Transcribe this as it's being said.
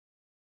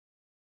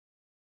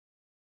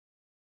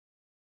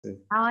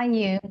How are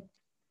you?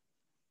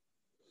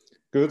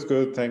 Good,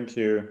 good. Thank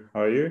you.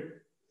 How are you?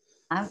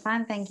 I'm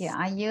fine, thank you.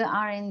 You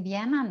are in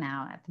Vienna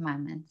now at the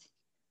moment?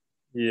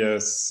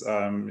 Yes,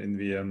 I'm in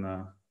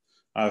Vienna.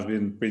 I've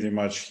been pretty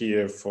much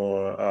here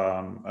for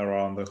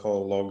around the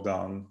whole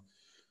lockdown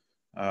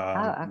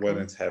Oh, when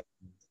okay. it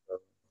happened.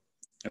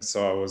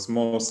 So I was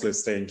mostly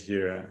staying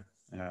here.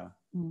 Yeah.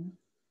 Mm.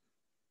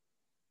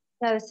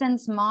 So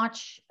since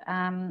March,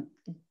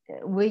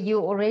 were you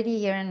already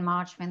here in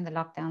March when the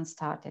lockdown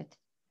started?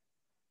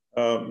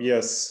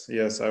 Yes,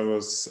 yes. I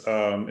was.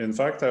 In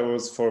fact, I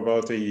was for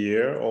about a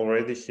year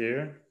already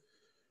here,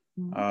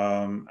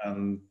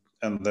 and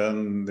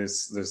then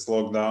this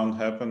lockdown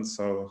happened.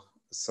 So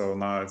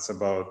now it's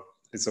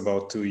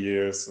about 2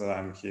 years that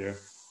I'm here.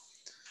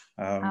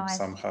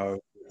 Somehow.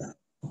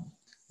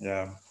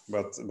 Yeah,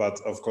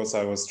 but of course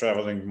I was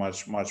traveling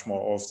much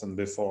more often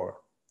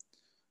before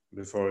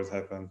it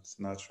happened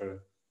naturally.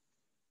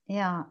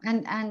 Yeah,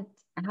 and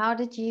how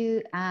did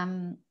you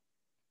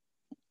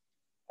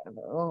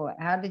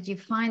how did you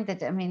find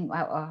that? I mean,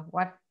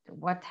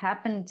 what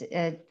happened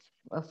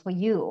for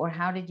you, or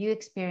how did you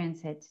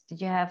experience it?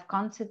 Did you have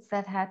concerts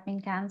that had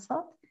been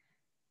cancelled?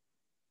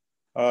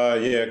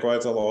 Yeah,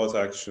 quite a lot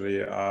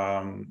actually.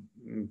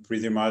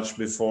 Pretty much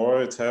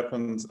before it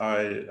happened,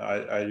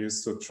 I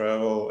used to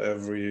travel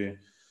every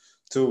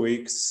 2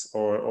 weeks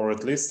or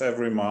at least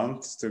every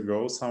month to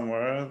go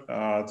somewhere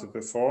to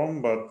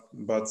perform.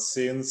 But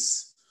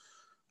since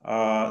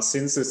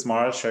this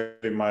March,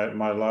 actually,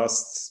 my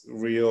last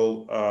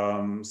real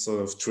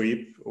sort of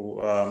trip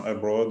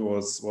abroad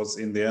was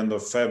in the end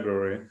of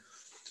February.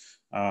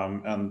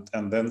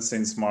 And then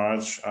since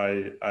March,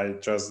 I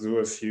just do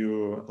a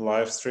few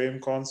live stream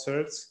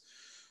concerts,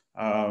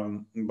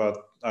 but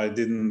I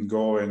didn't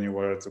go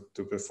anywhere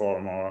to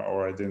perform,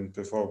 or I didn't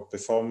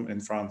perform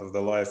in front of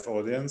the live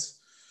audience.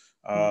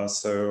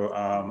 So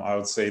I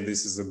would say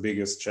this is the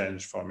biggest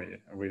change for me,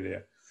 really.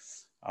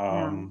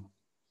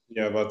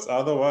 Yeah, but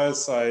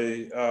otherwise,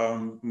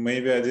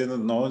 maybe I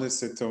didn't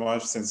notice it too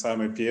much since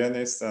I'm a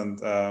pianist, and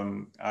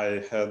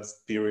I had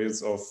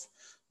periods of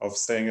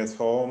staying at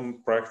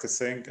home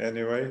practicing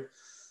anyway,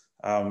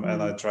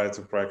 and I try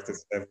to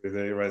practice every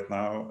day right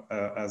now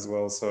as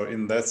well. So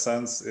in that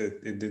sense,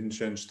 it didn't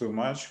change too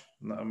much.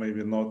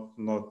 Maybe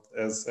not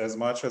as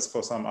much as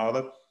for some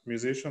other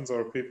musicians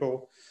or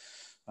people,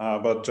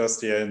 but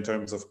just in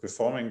terms of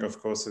performing, of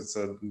course, it's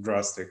a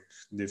drastic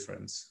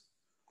difference.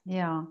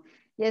 Yeah.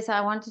 Yes,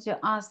 I wanted to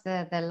ask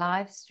the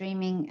live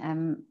streaming.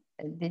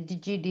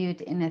 Did you do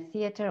it in a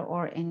theater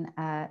or in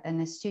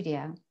a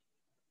studio?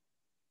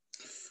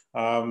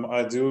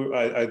 I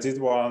did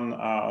one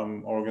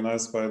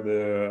organized by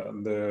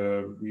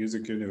the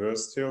Music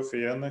University of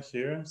Vienna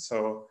here.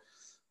 So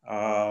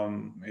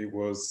it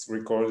was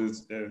recorded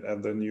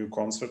at the new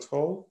concert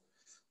hall,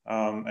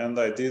 and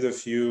I did a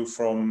few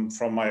from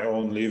my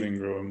own living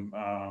room,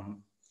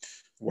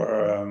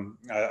 where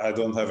I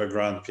don't have a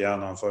grand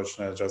piano,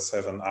 unfortunately. I just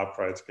have an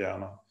upright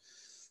piano.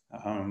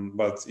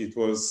 But it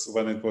was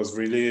when it was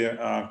really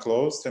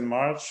closed in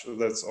March.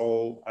 That's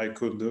all I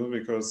could do,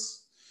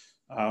 because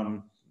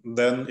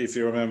then, if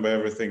you remember,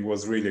 everything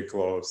was really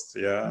closed.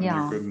 Yeah, and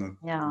you couldn't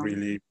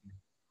really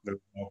do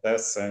no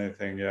tests,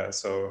 anything. Yeah,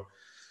 so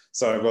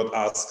I got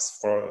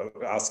asked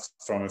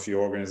from a few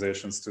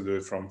organizations to do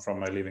it from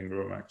my living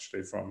room,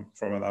 actually, from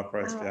an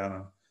upright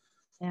piano.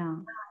 Yeah,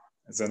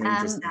 it's an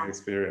interesting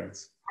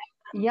experience.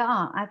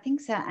 Yeah, I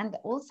think so, and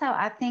also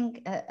I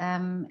think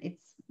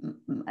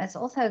it's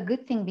also a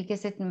good thing,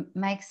 because it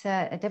makes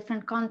a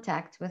different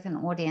contact with an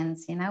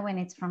audience. You know, when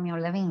it's from your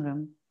living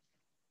room.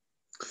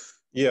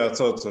 Yeah,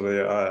 totally.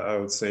 I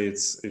would say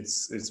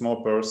it's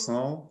more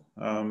personal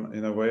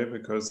in a way,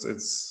 because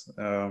it's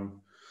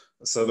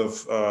sort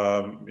of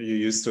you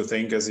used to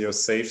think as your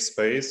safe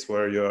space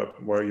where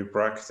you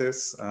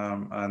practice,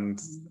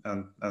 and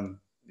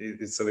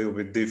it's a little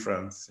bit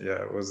different.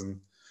 Yeah,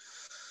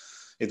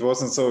 it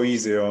wasn't so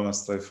easy,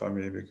 honestly, for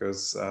me,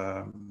 because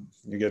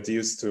you get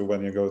used to,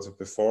 when you go to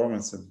perform,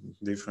 it's a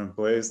different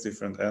place,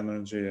 different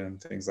energy, and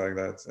things like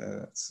that.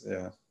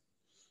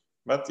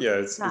 But yeah,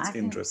 it's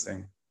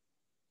interesting.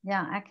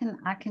 Yeah, I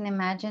can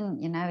imagine.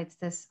 You know, it's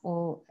this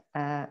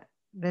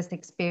this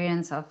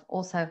experience of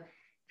also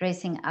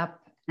dressing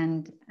up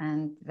and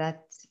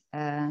that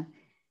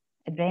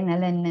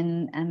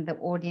adrenaline and the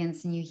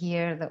audience, and you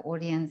hear the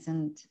audience,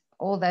 and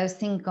all those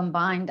things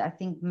combined, I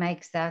think,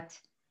 makes that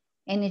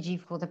energy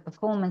for the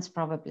performance,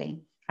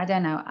 probably. I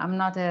don't know. I'm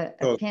not a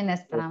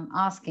pianist, but I'm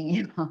asking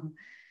you.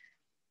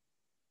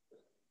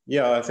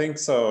 Yeah, I think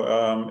so.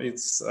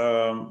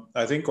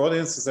 I think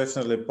audience is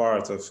definitely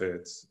part of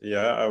it.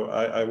 Yeah,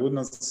 I would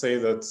not say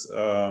that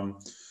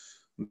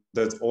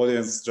that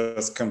audience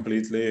just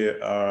completely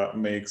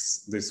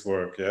makes this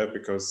work. Yeah,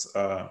 because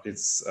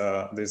it's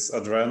this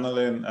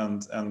adrenaline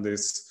and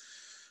this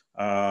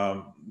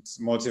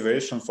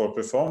motivation for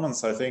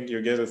performance. I think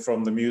you get it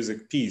from the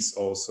music piece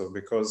also,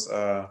 because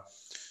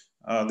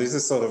this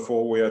is sort of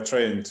what we are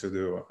trained to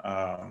do.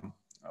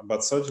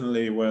 But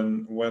certainly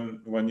when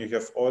you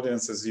have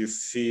audiences, you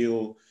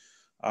feel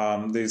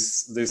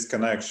this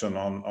connection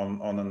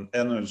on an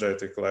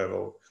energetic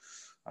level.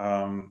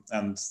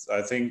 And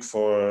I think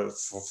for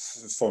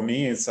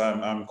me,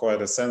 I'm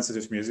quite a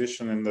sensitive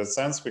musician in that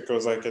sense,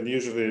 because I can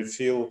usually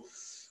feel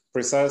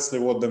precisely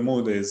what the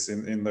mood is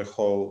in the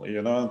whole,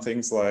 you know, and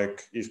things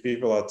like if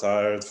people are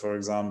tired, for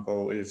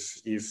example,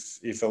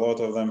 if a lot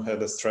of them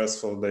had a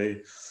stressful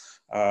day,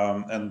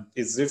 and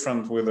it's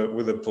different with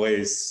a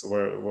place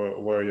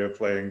where you're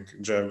playing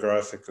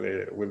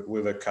geographically,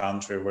 with a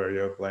country where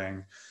you're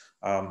playing.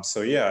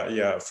 So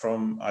yeah,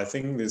 I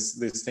think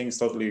these things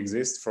totally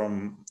exist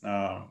from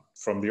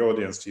the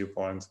audience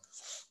viewpoint.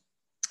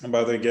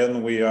 But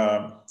again, we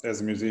are,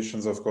 as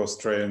musicians, of course,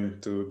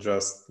 trained to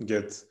just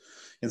get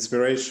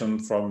inspiration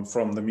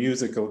from the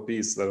musical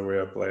piece that we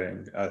are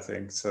playing, I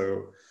think.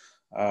 So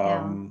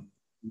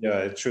yeah,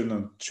 it should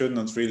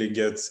not really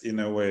get in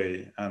a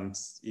way. And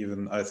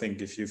even I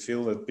think if you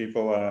feel that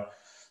people are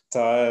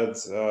tired,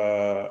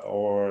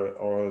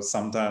 or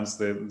sometimes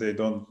they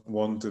don't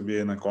want to be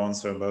in a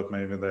concert, but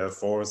maybe they are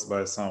forced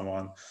by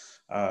someone,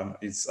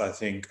 it's, I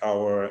think,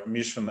 our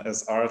mission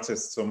as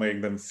artists to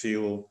make them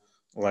feel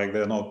like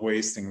they're not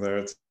wasting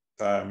their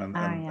time,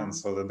 and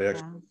so that they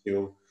actually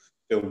feel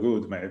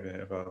good maybe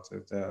about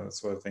it. Yeah,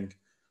 that's what I think.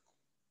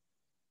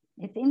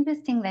 It's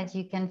interesting that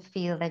you can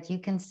feel, that you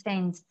can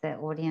sense the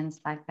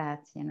audience like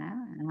that, you know,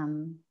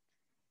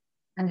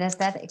 and does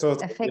that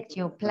affect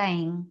your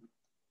playing?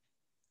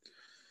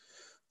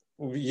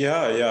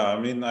 Yeah. I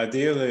mean,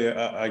 ideally,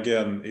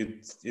 again,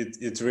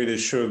 it really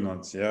should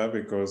not, yeah,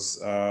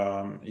 because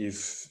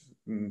if,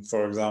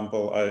 for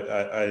example,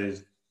 I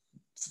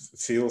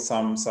feel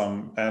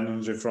some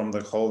energy from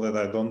the whole that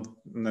I don't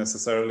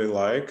necessarily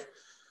like,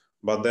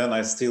 but then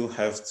I still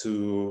have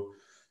to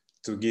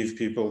give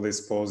people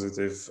this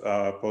positive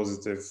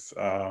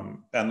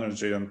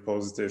energy and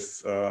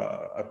positive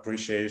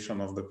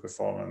appreciation of the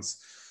performance.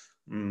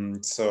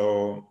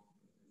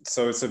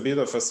 So it's a bit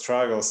of a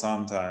struggle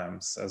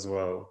sometimes as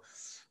well,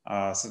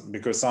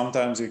 because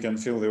sometimes you can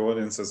feel the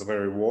audience is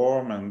very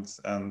warm and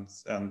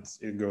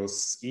it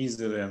goes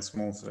easily and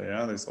smoothly.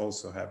 Yeah, this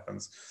also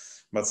happens.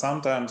 But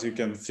sometimes you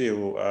can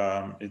feel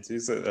it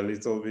is a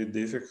little bit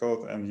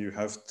difficult, and you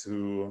have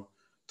to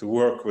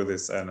work with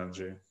this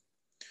energy.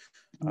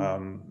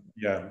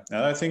 Yeah,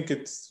 and I think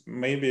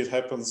maybe it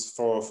happens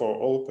for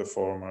all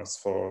performers,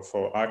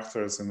 for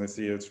actors in the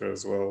theater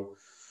as well.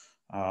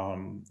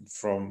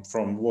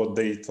 From what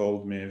they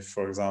told me,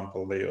 for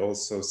example, they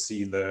also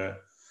see the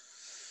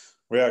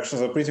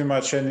reactions of pretty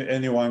much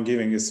anyone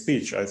giving a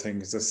speech. I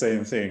think it's the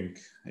same thing.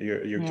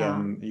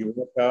 You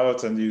walk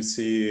out and you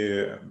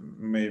see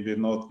maybe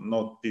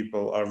not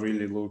people are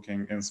really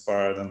looking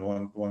inspired and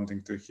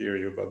wanting to hear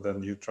you, but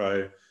then you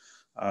try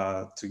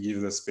to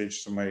give the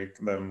speech to make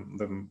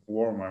them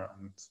warmer,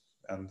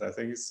 and I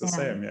think it's the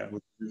same, yeah,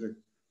 with music.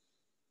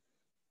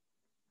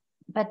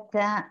 But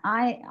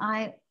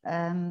I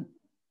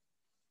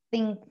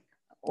think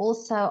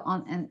also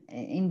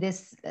in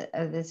this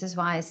this is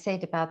why I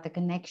said about the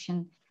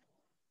connection,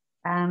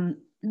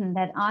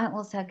 that I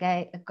also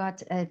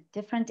got a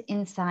different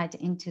insight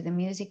into the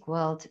music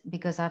world,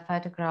 because I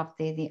photographed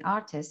the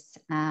artists,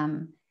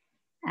 and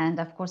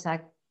of course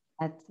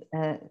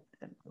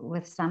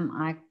with some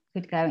I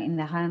could go in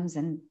the homes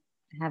and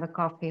have a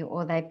coffee,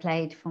 or they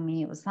played for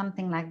me or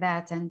something like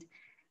that, and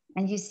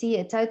you see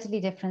a totally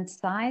different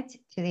side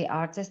to the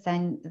artist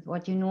than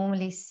what you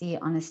normally see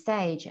on a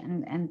stage,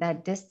 and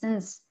that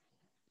distance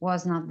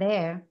was not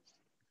there.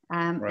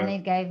 Right. And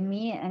it gave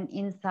me an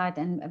insight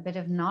and a bit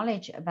of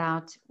knowledge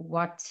about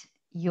what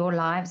your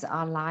lives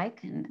are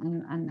like,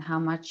 and how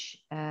much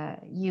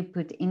you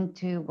put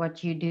into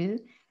what you do.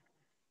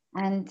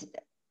 And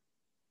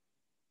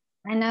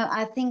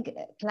I think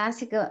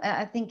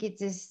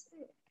it is,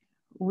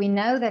 we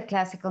know that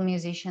classical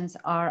musicians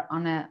are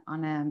on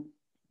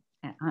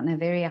a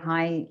very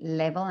high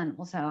level and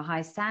also a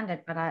high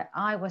standard, but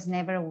I was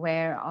never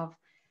aware of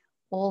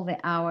all the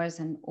hours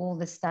and all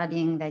the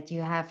studying that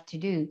you have to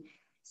do.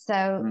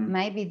 So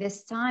maybe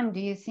this time, do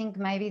you think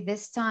maybe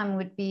this time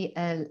would be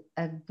a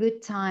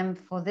good time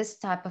for this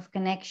type of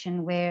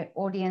connection, where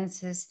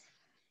audiences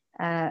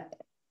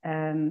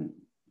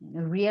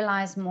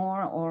realize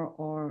more,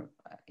 or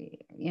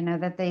you know,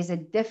 that there's a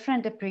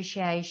different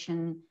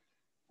appreciation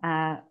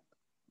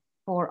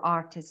for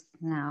artists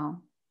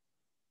now?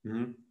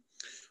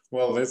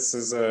 Well, this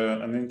is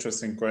an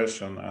interesting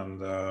question,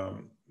 and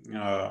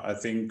I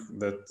think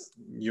that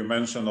you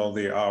mentioned all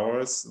the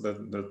hours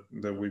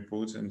that we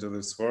put into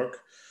this work.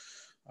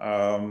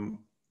 On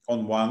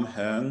one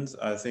hand,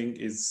 I think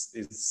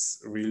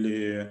it's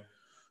really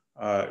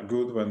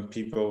good when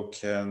people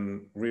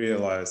can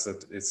realize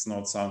that it's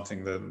not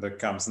something that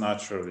comes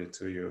naturally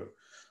to you,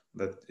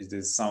 that it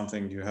is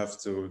something you have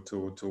to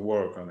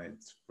work on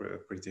it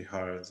pretty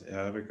hard.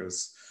 Yeah,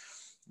 because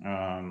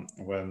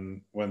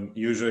when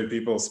usually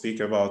people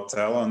speak about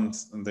talent,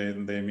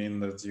 they mean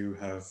that you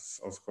have,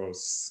 of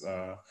course,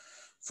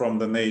 from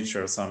the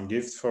nature some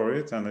gift for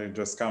it, and it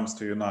just comes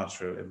to you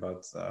naturally.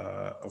 But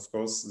of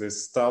course,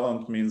 this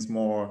talent means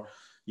more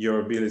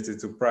your ability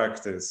to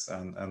practice.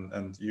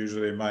 And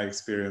usually my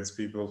experience,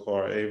 people who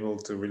are able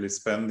to really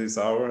spend these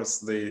hours,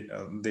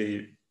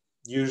 they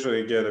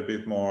usually get a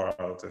bit more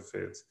out of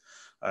it,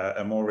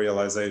 a more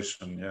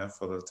realization, yeah,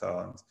 for the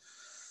talent.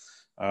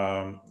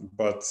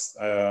 But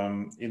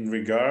in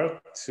regard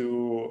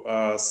to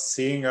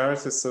seeing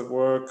artists at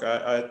work,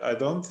 I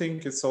don't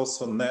think it's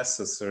also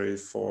necessary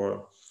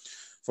for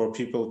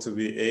people to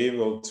be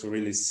able to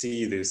really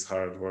see this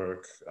hard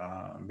work,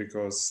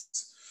 because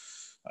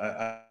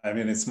I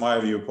mean, it's my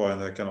viewpoint.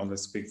 I can only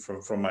speak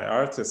from my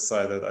artist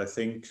side, that I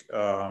think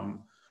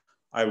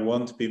I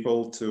want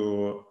people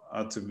to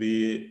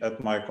be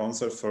at my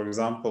concert, for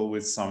example,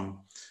 with some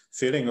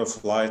feeling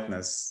of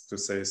lightness, to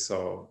say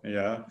so.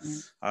 Yeah,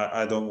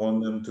 I don't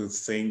want them to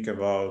think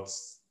about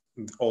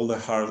all the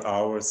hard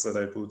hours that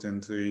I put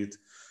into it.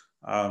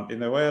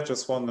 In a way, I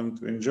just want them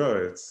to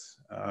enjoy it,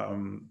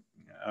 and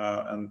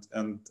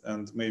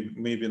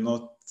maybe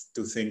not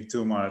to think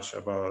too much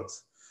about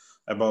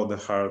the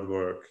hard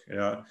work.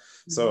 Yeah.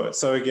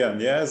 So again,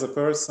 yeah, as a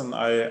person,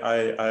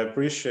 I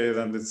appreciate,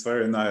 and it's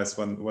very nice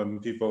when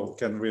people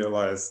can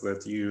realize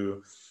that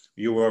you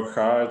work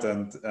hard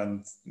and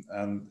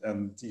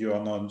you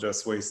are not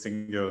just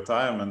wasting your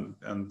time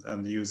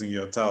and using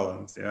your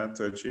talent, yeah,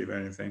 to achieve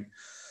anything.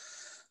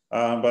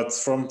 But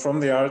from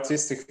the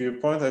artistic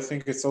viewpoint, I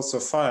think it's also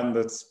fun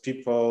that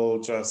people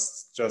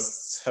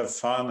just have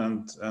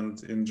fun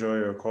and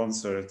enjoy a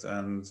concert.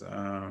 And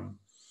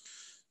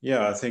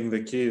yeah, I think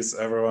the key is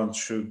everyone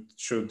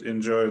should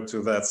enjoy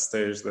to that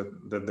stage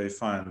that they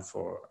find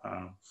for.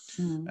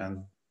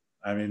 And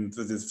I mean,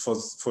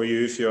 for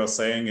you, if you are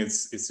saying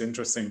it's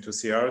interesting to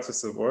see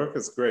artists at work,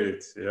 it's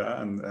great.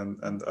 Yeah,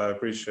 and I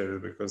appreciate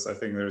it, because I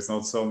think there's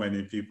not so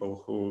many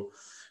people who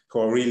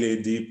are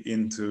really deep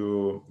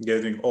into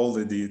getting all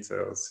the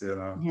details, you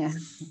know. Yeah.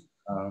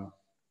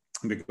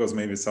 Because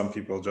maybe some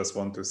people just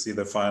want to see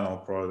the final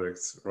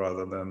products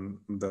rather than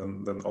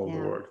all the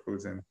work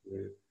put into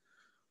it.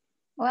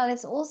 Well,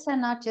 it's also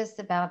not just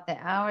about the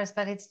hours,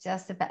 but it's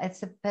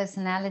a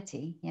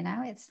personality, you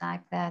know. It's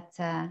like that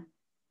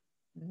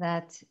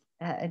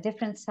a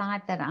different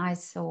side that I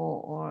saw,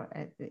 or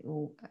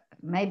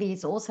maybe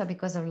it's also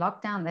because of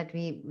lockdown that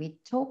we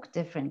talk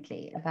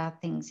differently about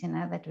things, you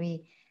know, that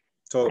we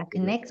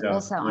connect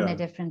also on a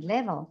different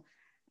level.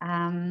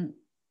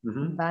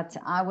 But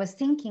I was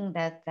thinking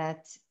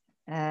that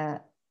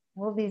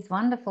all these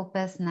wonderful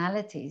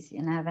personalities,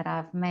 you know, that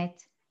I've met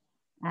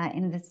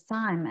in this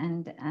time,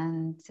 and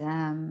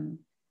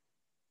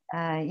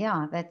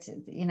yeah, that,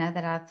 you know,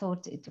 that I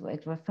thought it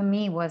for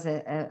me was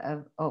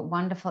a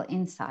wonderful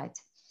insight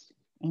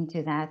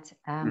into that.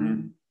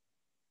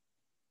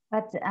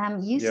 But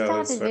you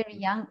started very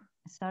young.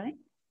 Sorry.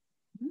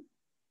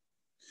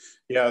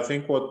 Yeah, I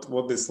think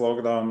what this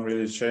lockdown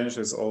really changed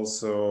is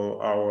also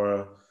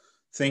our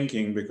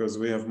thinking, because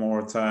we have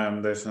more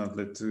time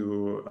definitely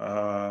to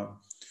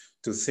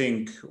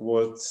think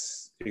what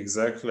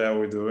exactly are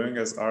we doing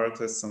as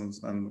artists,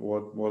 and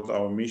what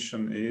our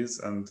mission is,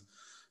 and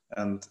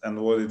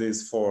what it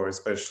is for,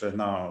 especially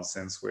now,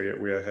 since we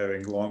are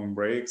having long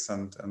breaks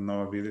and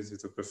no ability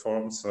to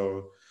perform.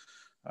 So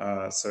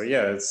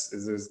yeah, it's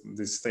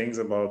these things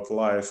about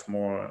life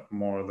more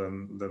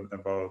than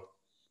about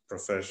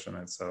profession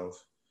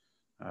itself.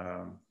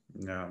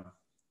 Yeah.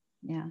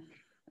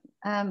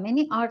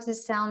 Many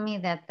artists tell me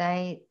that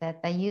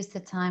they use the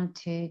time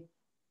to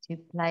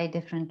play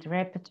different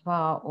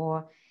repertoire,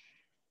 or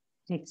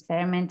to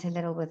experiment a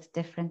little with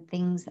different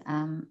things.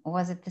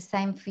 Was it the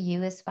same for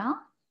you as well?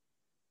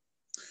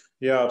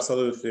 Yeah,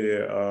 absolutely.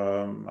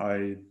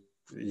 I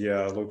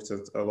looked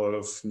at a lot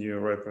of new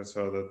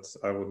repertoire that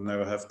I would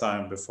never have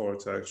time before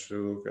to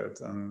actually look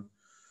at,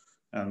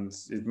 and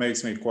it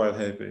makes me quite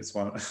happy. It's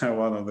one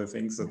of the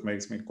things that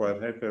makes me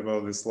quite happy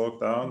about this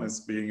lockdown, is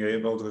being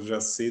able to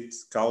just sit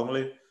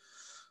calmly,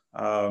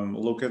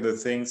 look at the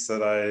things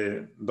that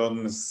I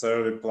don't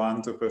necessarily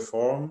plan to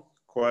perform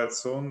quite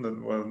soon,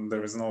 that when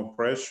there is no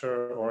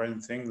pressure or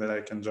anything, that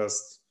I can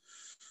just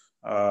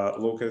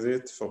look at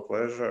it for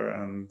pleasure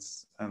and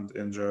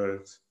enjoy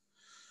it.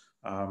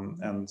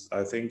 And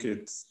I think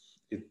it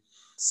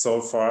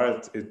so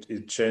far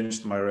it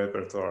changed my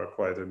repertoire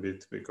quite a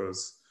bit,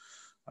 because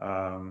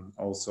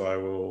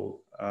also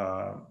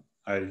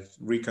I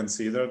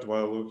reconsidered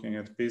while looking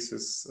at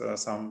pieces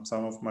some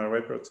of my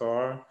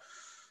repertoire,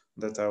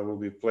 that I will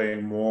be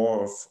playing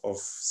more of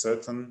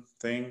certain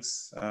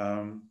things,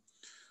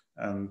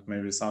 and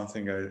maybe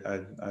something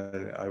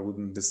I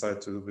wouldn't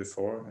decide to do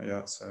before.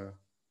 Yeah, so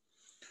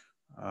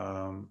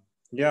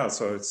yeah,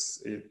 so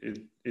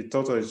it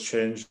totally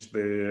changed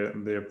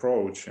the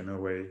approach in a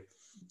way,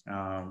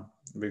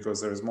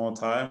 because there's more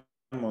time,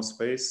 more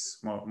space,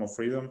 more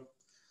freedom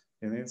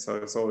in it, so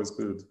it's always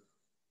good.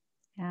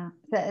 Yeah,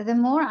 the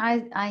more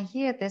I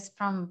hear this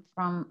from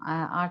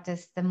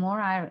artists, the more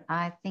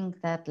I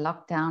think that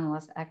lockdown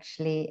was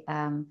actually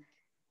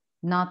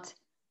not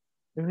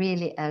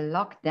really a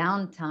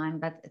lockdown time,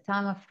 but a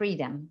time of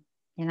freedom.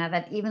 You know,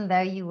 that even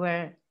though you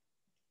were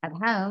at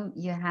home,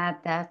 you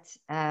had that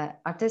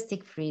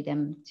artistic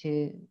freedom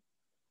to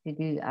to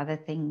do other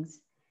things.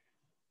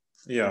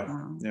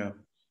 Yeah, yeah.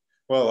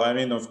 Well, I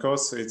mean, of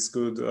course, it's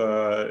good.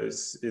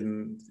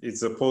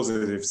 It's a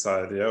positive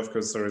side. Yeah, of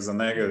course, there is a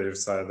negative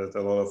side that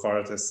a lot of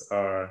artists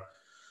are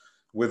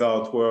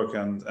without work,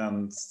 and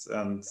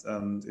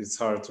it's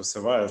hard to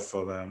survive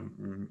for them.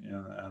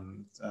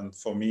 And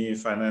for me,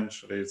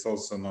 financially, it's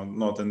also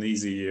not an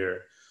easy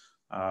year.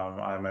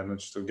 I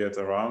managed to get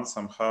around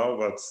somehow,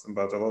 but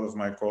a lot of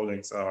my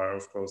colleagues are,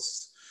 of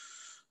course,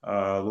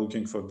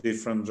 looking for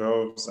different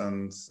jobs,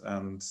 and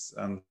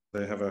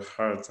they have a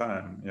hard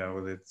time, yeah,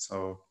 with it.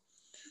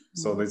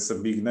 So that's a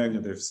big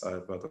negative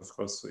side. But of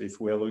course, if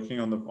we are looking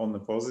on the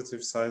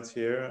positive side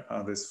here,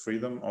 this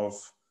freedom of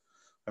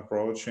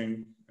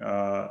approaching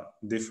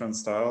different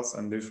styles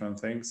and different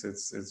things,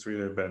 it's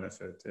really a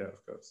benefit. Yeah,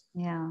 of course.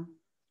 Yeah.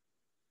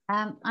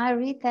 I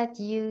read that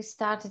you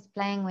started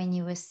playing when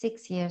you were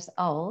 6 years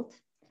old.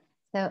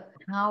 So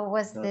what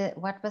was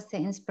the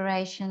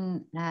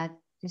inspiration to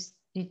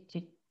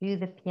do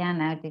the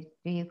piano?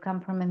 Do you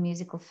come from a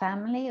musical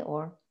family,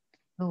 or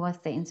who was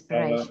the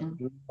inspiration?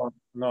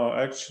 No,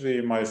 actually,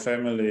 my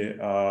family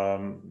they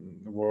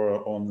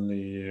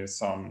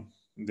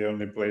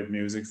only played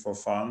music for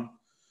fun.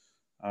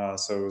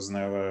 So it was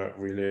never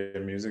really a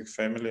music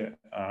family.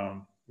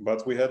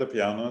 But we had a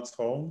piano at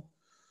home.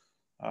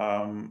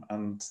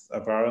 And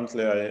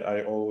apparently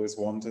I always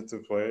wanted to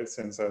play it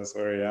since I was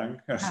very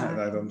young. And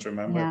I don't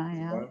remember.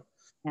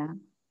 Yeah.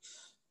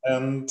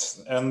 And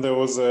there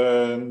was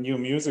a new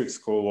music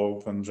school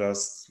open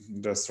just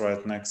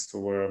right next to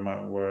where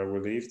we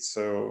lived.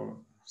 So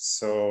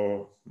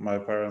my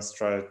parents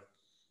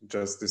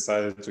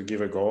decided to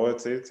give a go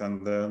at it,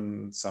 and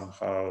then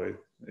somehow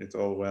it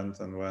all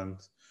went.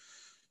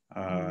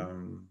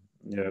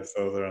 Yeah,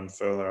 further and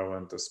further. I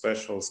went to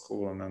special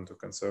school and then to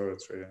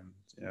conservatory, and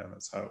yeah,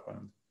 that's how it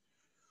went.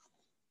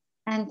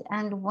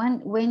 And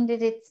when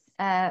did it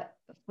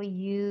for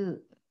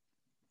you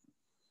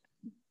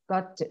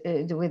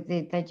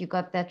that you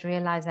got that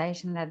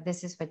realization that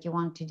this is what you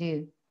want to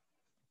do,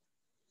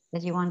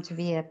 that you want to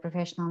be a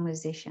professional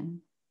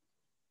musician?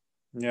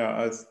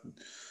 Yeah,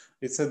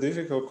 it's a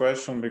difficult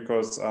question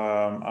because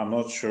I'm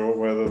not sure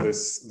whether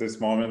this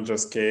moment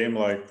just came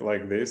like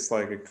this,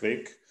 like a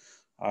click.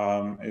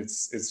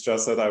 It's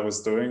just that I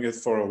was doing it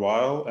for a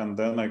while, and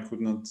then I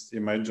could not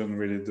imagine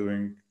really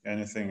doing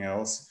anything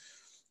else.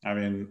 I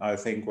mean, I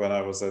think when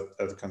I was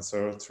at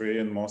conservatory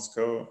in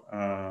Moscow,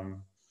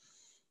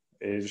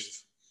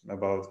 aged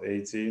about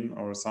 18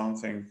 or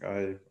something,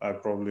 I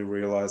probably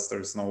realized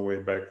there's no way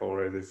back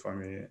already for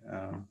me.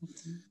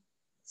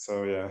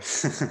 So yeah,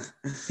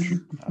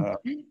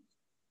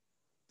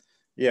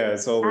 yeah,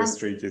 it's always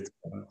tricky.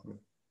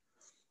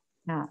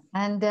 Yeah,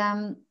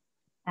 and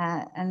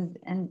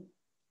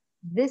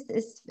this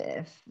is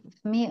for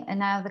me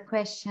now the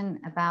question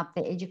about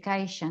the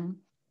education,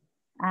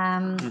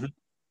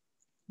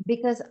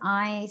 because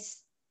I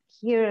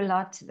hear a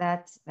lot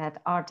that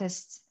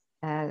artists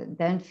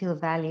don't feel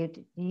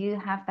valued. Do you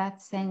have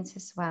that sense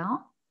as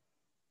well?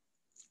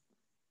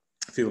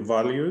 Feel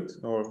valued,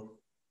 or?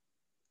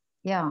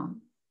 Yeah.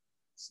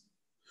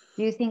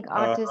 Do you think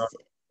artists,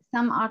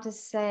 some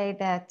artists say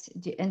that,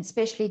 and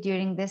especially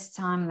during this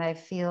time, they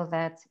feel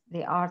that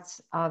the arts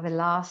are the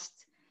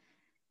last,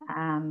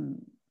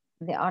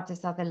 the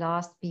artists are the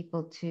last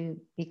people to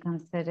be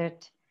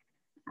considered.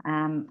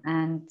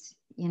 And,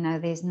 you know,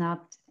 there's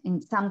not,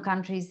 in some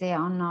countries,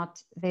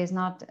 there's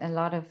not a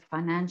lot of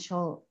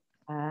financial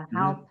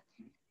help.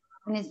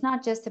 And it's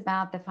not just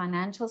about the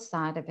financial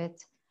side of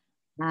it,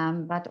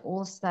 but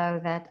also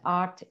that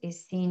art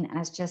is seen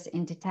as just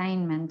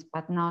entertainment,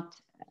 but not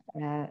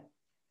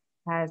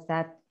has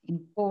that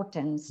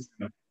importance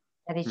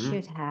that it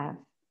should have.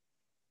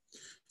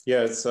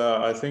 Yeah, it's.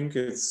 I think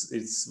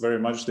it's very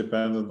much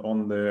dependent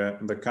on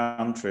the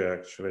country,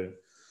 actually,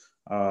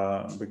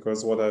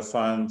 because what I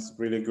find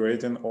really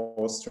great in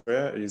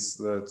Austria is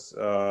that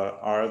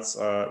arts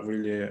are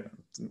really.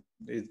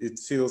 It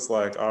feels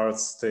like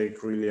arts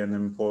take really an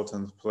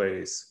important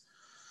place.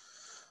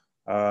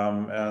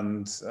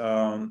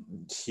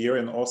 Here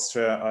in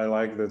Austria, I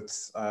like that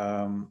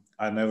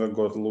I never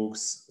got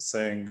looks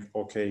saying,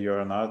 okay, you're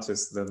an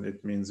artist, then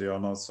it means you're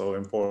not so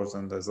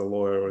important as a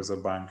lawyer or as a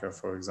banker,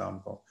 for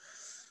example.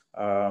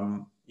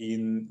 When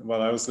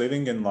I was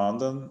living in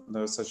London,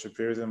 there was such a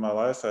period in my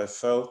life, I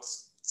felt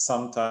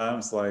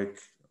sometimes like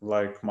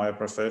my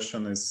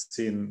profession is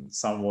seen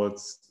somewhat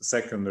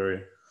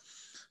secondary,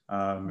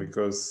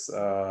 because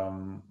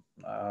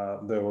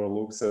there were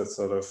looks at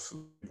sort of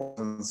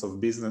importance of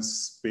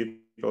business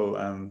people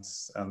and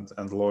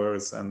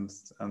lawyers and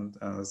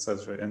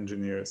etc.,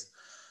 engineers,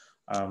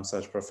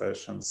 such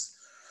professions.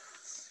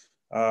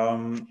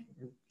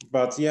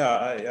 But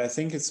yeah, I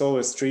think it's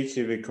always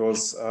tricky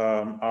because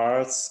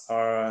arts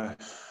are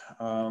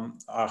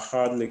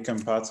hardly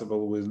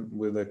compatible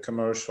with a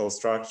commercial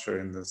structure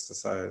in the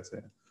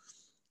society,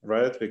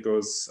 right?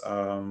 Because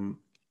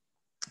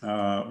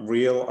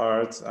real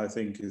art, I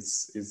think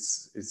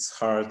it's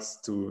hard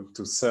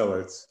to sell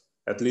it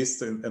at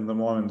least in the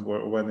moment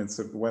when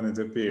it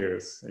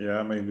appears.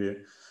 Yeah, maybe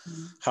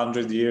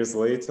 100 years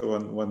later,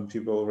 when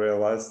people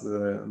realize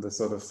the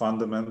sort of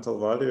fundamental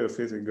value of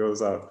it, it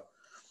goes up.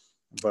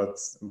 But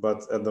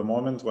at the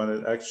moment when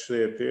it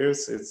actually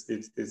appears,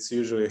 it's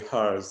usually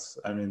hard,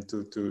 I mean,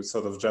 to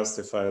sort of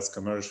justify as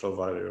commercial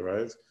value,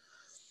 right?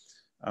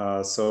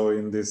 So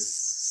in this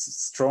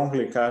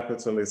strongly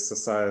capitalist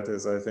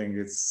societies, I think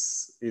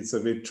it's a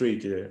bit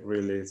tricky,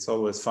 really. It's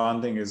always,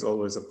 funding is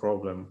always a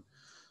problem.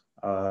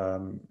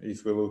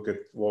 If we look at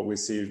what we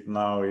see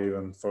now,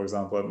 even for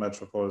example at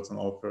Metropolitan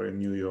Opera in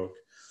New York,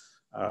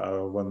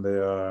 when they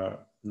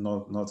are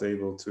not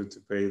able to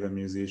pay the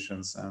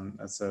musicians and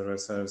etc.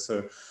 So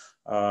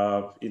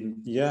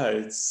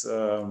it's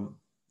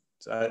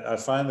I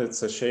find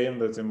it's a shame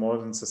that in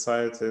modern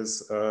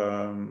societies,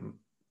 in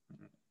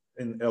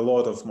a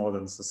lot of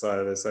modern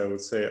societies, I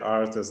would say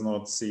art is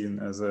not seen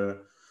as a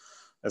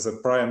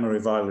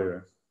primary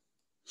value.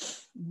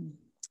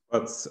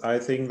 But I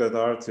think that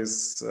art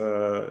is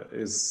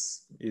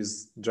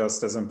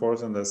just as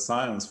important as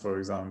science, for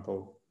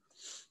example,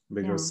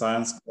 because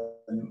science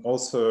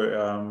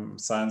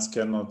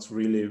cannot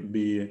really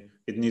be.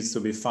 It needs to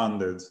be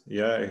funded.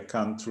 Yeah, it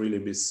can't really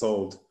be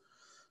sold,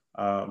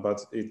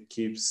 but it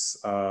keeps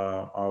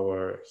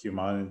our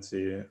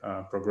humanity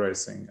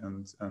progressing,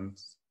 and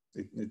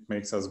it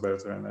makes us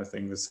better. And I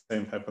think the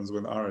same happens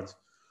with art.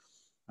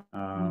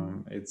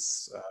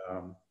 It's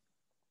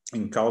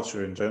in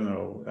culture in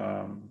general,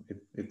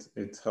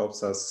 it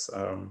helps us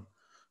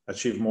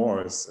achieve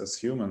more as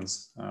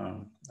humans,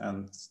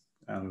 and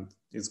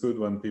it's good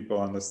when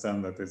people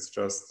understand that it's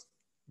just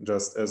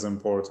as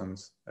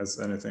important as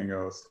anything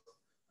else,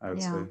 I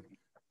would say.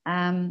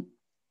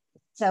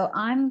 So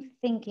I'm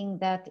thinking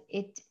that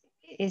it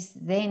is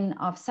then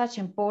of such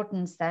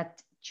importance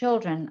that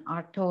children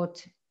are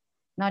taught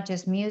not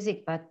just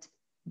music but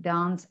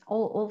dance,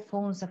 all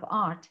forms of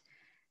art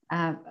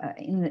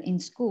in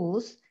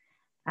schools.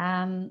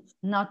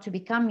 Not to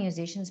become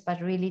musicians,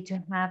 but really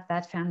to have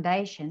that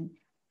foundation.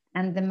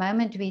 And the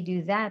moment we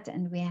do that,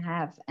 and they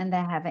have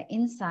an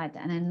insight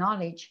and a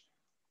knowledge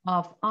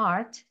of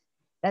art,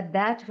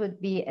 that would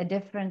be a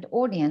different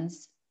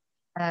audience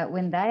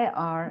when they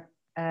are,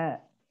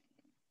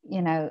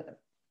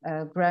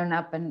 grown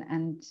up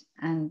and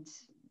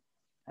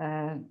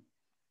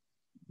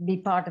be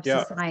part of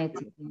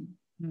society.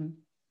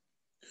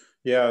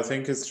 Yeah, I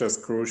think it's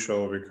just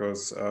crucial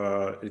because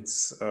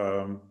it's.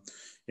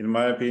 In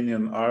my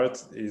opinion,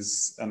 art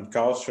is, and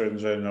culture in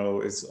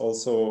general, is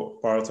also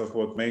part of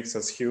what makes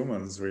us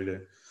humans,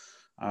 really,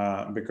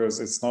 because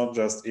it's not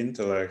just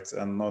intellect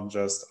and not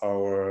just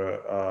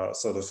our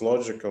sort of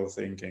logical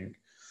thinking,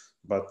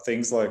 but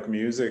things like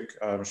music.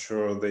 I'm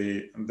sure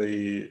they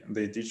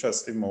teach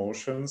us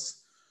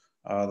emotions.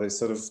 They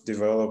sort of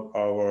develop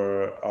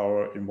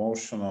our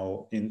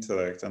emotional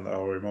intellect and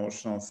our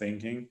emotional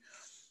thinking.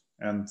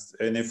 And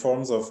any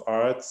forms of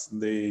art,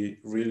 they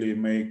really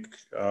make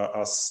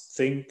us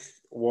think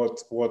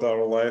what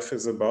our life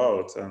is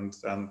about and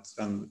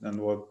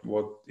what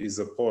is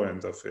the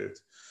point of it.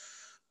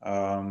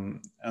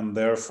 And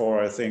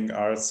therefore, I think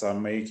arts are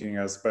making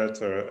us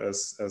better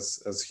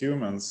as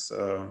humans,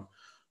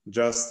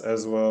 just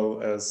as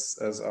well as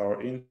our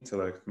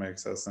intellect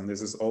makes us. And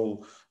this is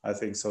all, I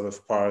think, sort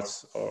of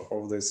part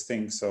of this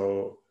thing.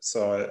 So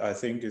I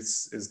think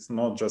it's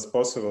not just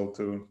possible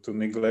to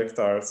neglect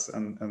arts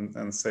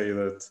and say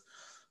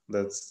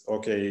that's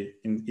okay,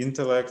 in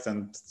intellect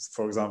and,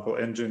 for example,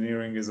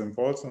 engineering is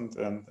important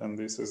and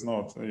this is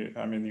not.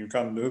 I mean, you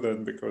can't do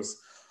that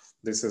because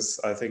this is,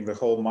 I think, the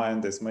whole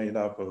mind is made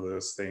up of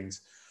those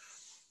things.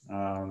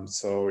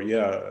 Totally,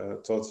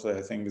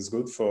 I think it's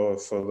good for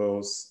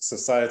those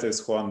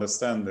societies who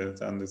understand it,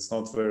 and it's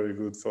not very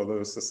good for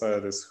those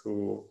societies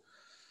who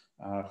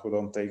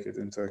don't take it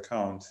into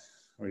account,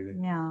 really.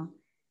 Yeah,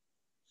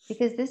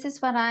 because this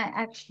is what I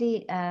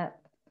actually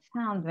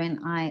found when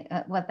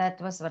I what I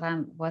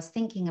was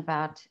thinking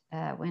about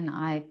when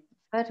I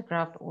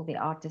photographed all the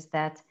artists,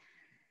 that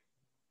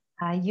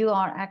you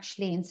are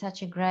actually in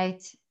such a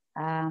great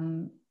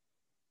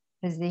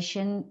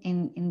position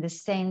in the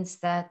sense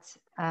that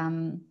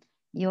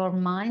your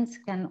minds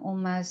can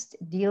almost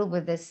deal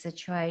with this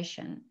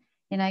situation.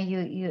 You know,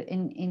 you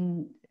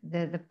in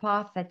the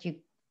path that you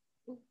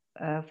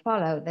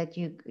follow, that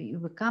you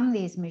become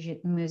these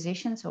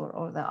musicians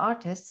or the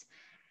artists.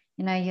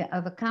 You know, you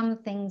overcome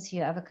things,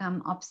 you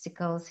overcome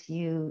obstacles,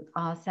 you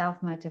are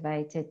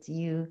self-motivated,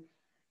 you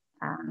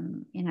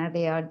know,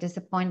 there are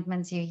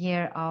disappointments. You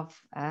hear of,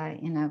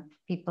 you know,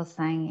 people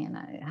saying, you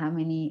know, how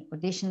many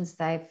auditions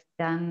they've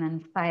done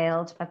and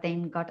failed, but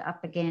then got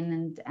up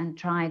again and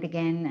tried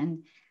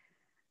again.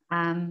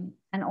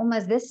 And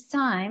almost this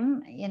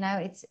time, you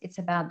know, it's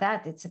about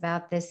that. It's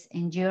about this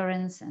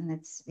endurance, and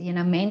it's, you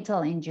know,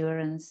 mental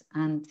endurance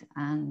and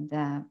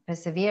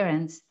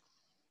perseverance.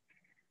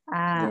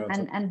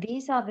 And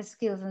these are the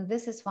skills. And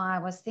this is why I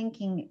was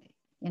thinking,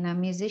 you know,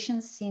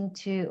 musicians seem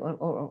to,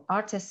 or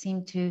artists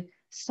seem to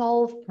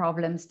solve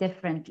problems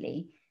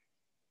differently.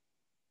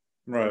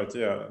 Right,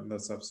 yeah,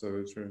 that's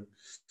absolutely true.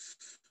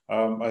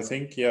 I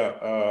think,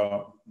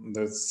 yeah,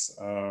 that's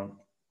a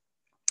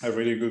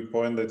really good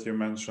point that you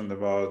mentioned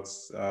about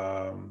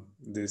a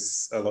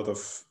lot of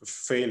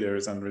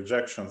failures and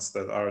rejections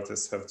that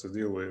artists have to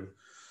deal with.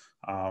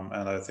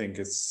 And I think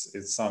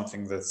it's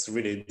something that's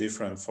really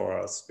different for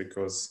us,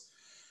 because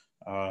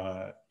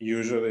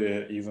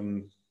usually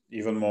even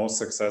most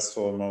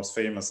successful, most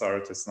famous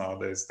artists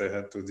nowadays, they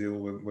had to deal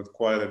with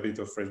quite a bit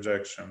of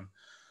rejection.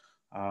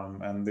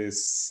 And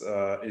this,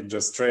 it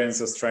just trains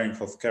the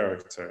strength of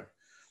character.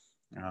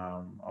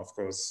 Of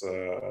course,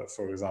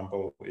 for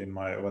example,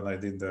 when I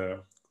did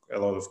a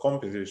lot of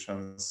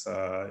competitions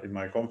in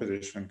my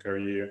competition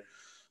career,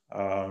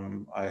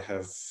 I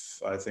have,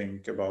 I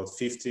think, about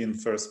 15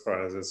 first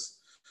prizes,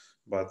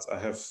 but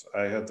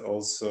I had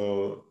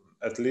also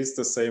at least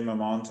the same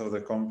amount of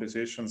the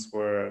competitions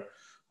where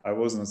I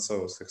wasn't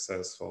so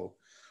successful.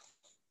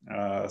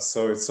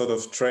 So it sort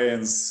of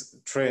trains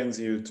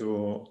you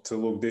to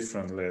look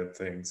differently at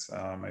things,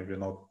 maybe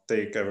not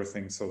take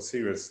everything so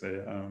seriously,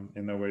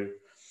 in a way.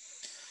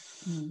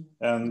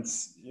 And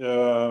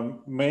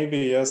maybe,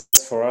 yes,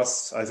 for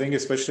us, I think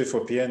especially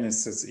for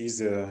pianists, it's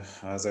easier,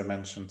 as I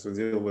mentioned, to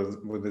deal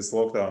with this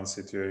lockdown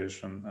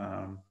situation,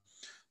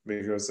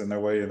 because in a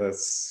way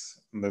that's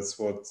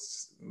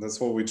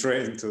what we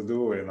train to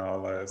do in our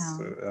lives.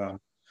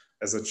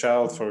 As a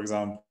child, for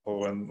example,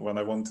 when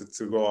I wanted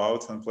to go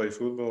out and play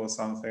football or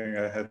something,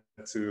 I had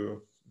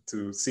to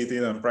sit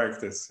in and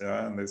practice.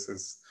 Yeah, and this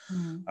is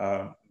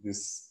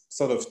this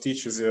sort of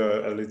teaches you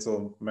a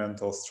little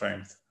mental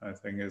strength, I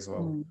think, as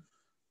well.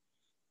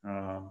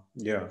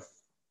 Yeah,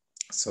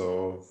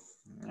 so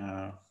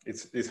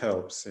it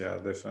helps. Yeah,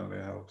 definitely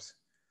helps.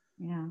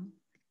 Yeah.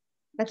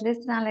 But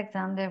listen,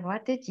 Alexander,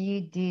 what did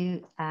you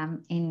do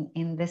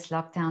in this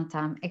lockdown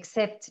time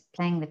except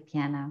playing the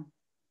piano?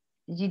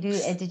 Did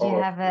you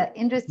have an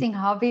interesting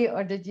hobby,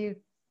 or did you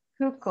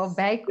cook or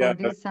bake or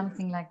do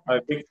something like that? I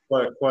picked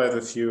quite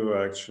a few,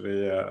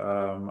 actually.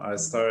 I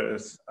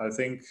started, I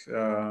think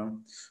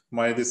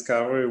my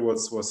discovery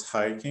was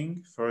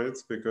hiking for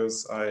it,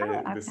 because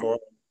before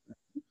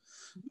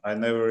I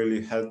never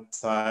really had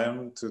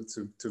time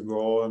to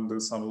go and do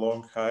some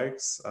long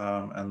hikes,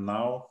 and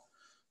now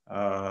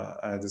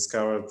I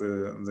discovered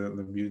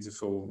the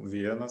beautiful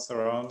Vienna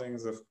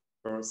surroundings, of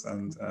course,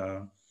 and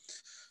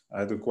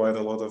I do quite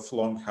a lot of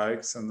long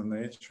hikes in the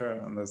nature,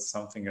 and that's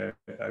something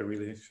I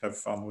really have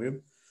fun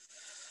with.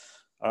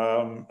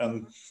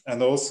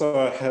 And also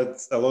I had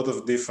a lot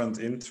of different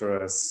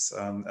interests,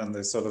 and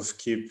they sort of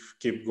keep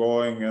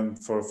going,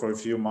 and for a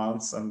few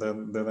months, and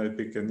then I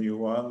pick a new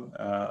one,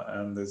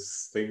 and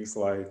there's things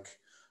like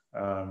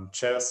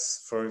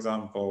chess, for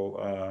example,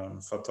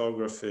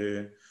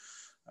 photography,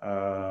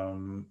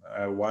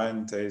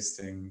 wine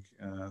tasting,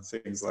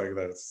 things like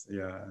that.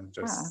 Yeah, and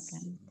just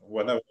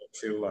whenever I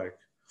feel like.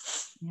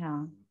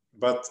 Yeah.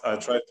 But I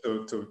try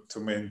to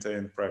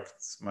maintain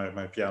practice,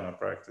 my piano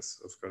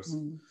practice, of course,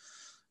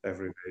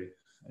 every day.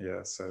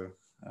 Yeah, so.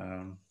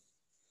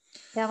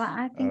 Yeah, well,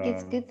 I think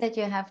it's good that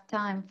you have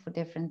time for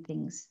different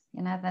things,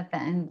 you know,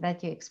 and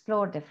that you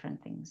explore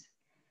different things.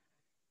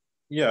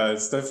 Yeah,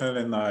 it's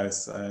definitely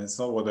nice. It's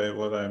not what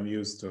I'm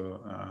used to,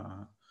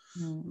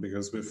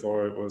 because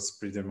before it was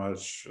pretty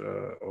much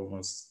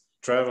almost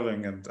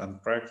traveling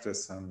and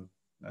practice and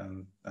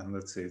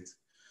that's it.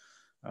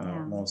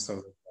 Most of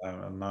the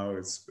time, and now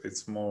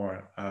it's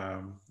more.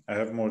 I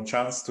have more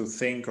chance to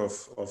think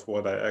of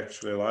what I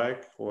actually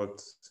like,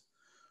 what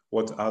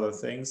other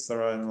things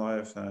there are in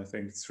life, and I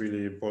think it's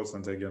really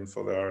important again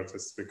for the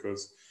artists,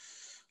 because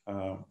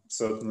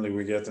certainly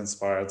we get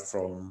inspired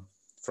from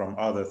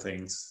other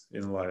things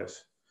in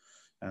life,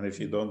 and if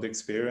you don't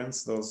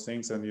experience those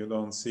things and you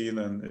don't see,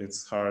 then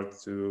it's hard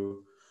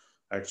to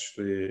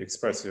actually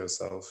express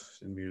yourself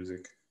in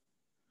music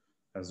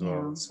as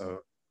well.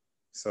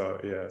 So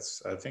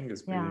yes, I think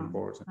it's pretty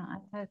important.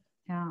 I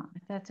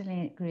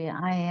totally agree.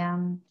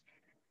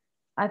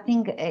 I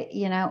think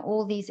you know,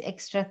 all these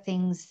extra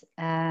things.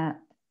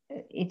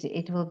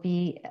 It will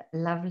be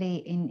lovely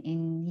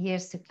in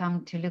years to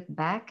come to look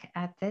back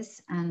at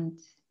this, and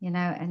you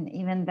know, and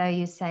even though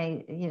you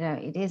say, you know,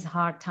 it is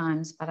hard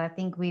times, but I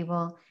think we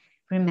will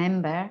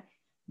remember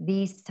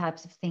these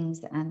types of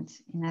things, and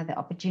you know, the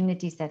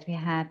opportunities that we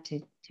had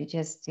to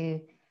just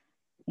do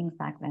things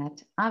like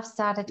that. I've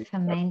started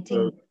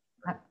fermenting.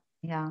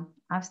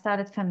 I've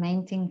started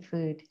fermenting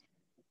food.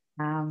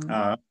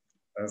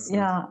 That's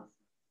nice.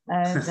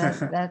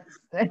 That's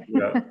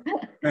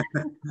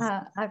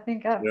I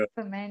think I've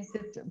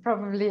fermented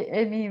probably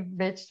any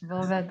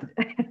vegetable that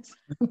that's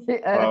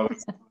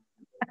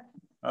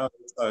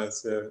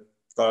nice. Yeah.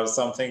 There are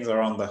some things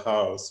around the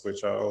house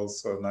which are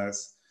also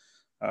nice,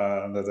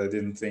 that I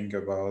didn't think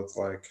about,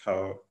 like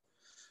how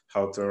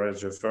to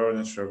arrange your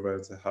furniture,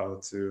 but how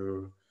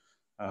to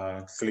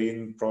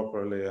clean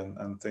properly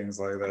and things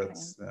like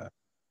that.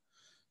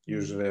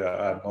 Usually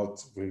I'm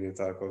not really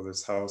type of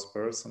this house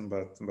person,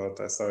 but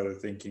I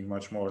started thinking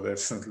much more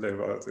definitely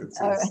about it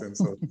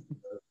since.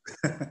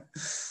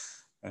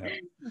 Yeah.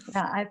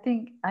 Yeah,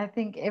 I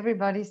think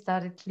everybody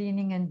started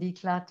cleaning and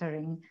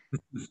decluttering.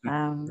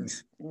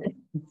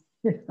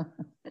 Yeah.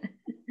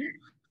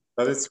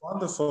 But it's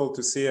wonderful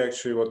to see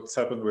actually what's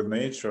happened with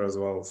nature as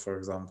well, for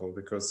example,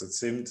 because it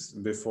seemed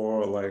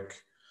before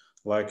like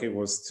it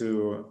was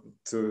too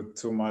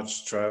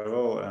much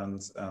travel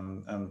and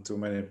too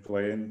many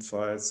plane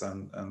flights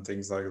and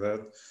things like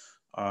that.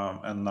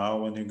 And now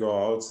when you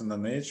go out in the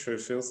nature,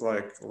 it feels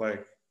like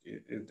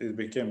it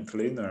became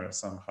cleaner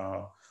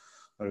somehow.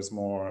 There's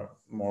more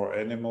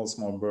animals,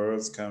 more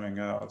birds coming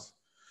out,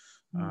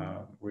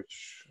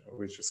 which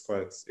is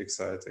quite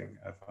exciting,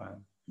 I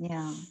find.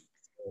 Yeah.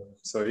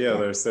 So yeah,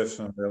 there's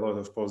definitely a lot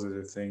of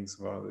positive things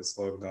about this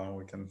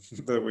lockdown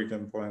that we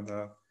can point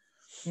out.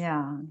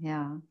 Yeah,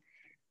 yeah.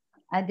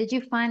 Did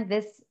you find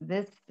this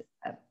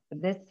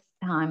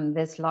time,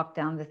 this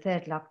lockdown, the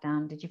third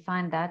lockdown, did you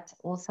find that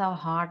also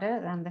harder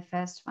than the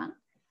first one?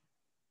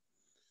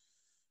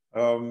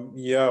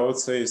 Yeah, I would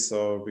say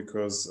so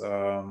because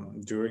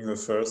during the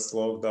first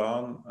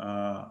lockdown,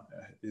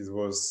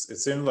 it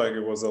seemed like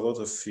it was a lot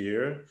of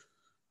fear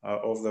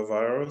of the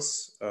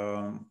virus,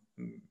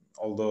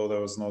 although there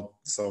was not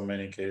so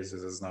many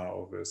cases as now,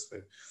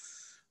 obviously.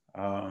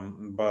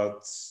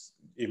 But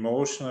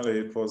emotionally,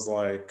 it was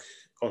like,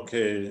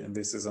 okay,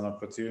 this is an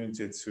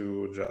opportunity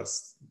to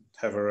just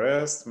have a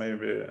rest,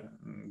 maybe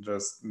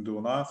just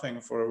do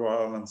nothing for a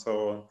while, and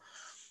so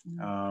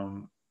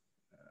on.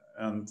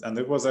 And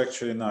it was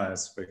actually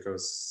nice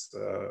because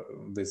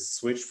this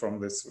switch from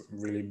this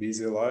really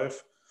busy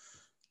life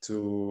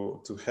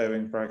to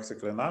having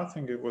practically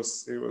nothing, it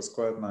was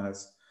quite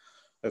nice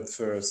at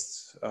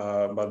first.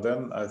 But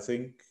then I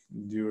think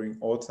during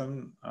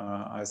autumn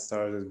I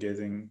started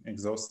getting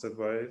exhausted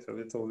by it a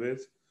little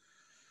bit.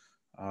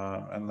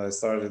 And I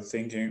started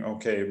thinking,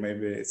 okay,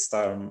 maybe it's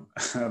time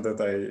that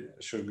I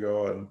should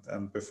go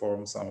and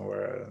perform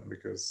somewhere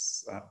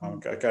because I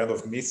kind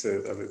of miss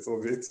it a little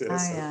bit. Yeah,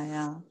 Oh, yeah,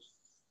 yeah.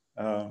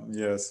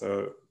 Yeah,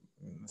 so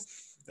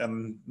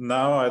and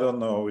now I don't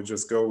know, we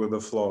just go with the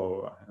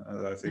flow.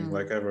 I think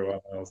like everyone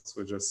else,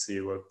 we just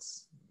see what.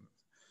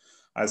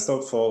 I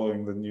stopped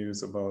following the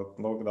news about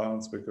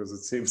lockdowns because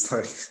it seems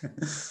like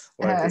it's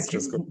Okay.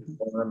 just going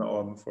on and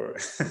on for.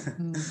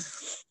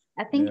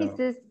 I think Yeah.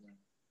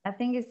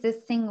 it's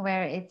this thing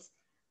where it's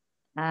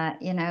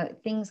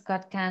things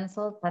got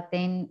cancelled, but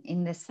then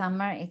in the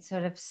summer it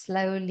sort of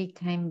slowly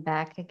came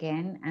back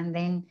again, and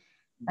then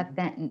but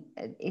then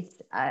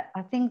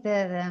I think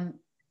the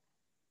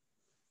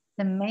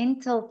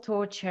mental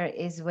torture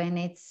is when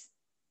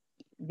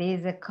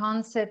there's a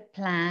concert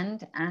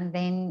planned and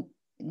then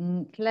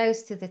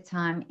close to the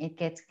time it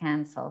gets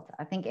cancelled.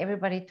 I think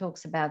everybody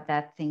talks about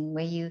that thing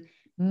where you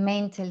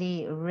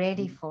mentally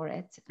ready for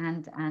it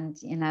and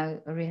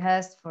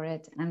rehearsed for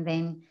it, and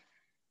then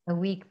a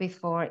week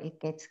before it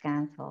gets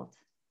cancelled.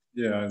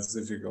 Yeah, it's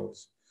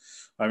difficult.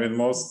 I mean,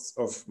 most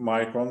of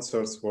my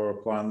concerts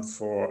were planned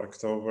for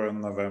October and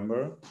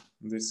November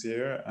this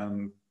year,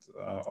 and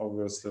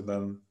obviously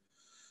then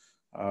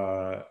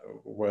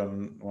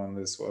when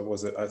this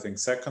was it, I think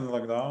second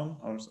lockdown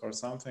or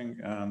something,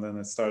 and then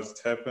it started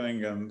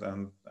happening,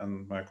 and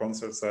my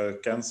concerts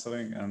started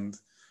canceling, and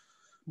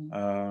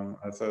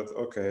I thought,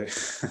 okay,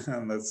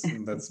 and that's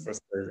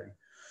frustrating.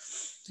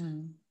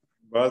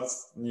 But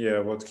yeah,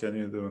 what can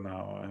you do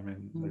now? I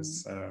mean,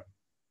 there's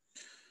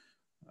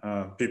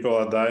people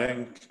are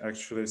dying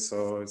actually,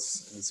 so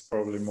it's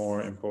probably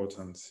more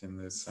important in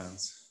this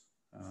sense.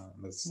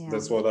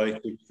 That's what I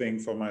keep thinking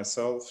for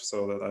myself,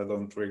 so that I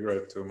don't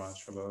regret too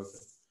much about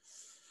it.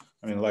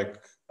 I mean, like,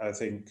 I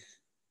think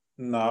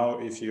now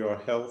if you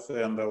are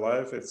healthy and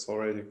alive, it's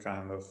already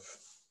kind of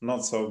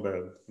not so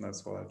bad.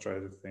 That's what I try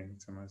to think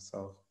to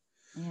myself.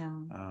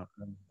 Yeah.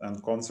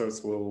 And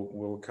concerts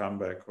will come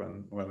back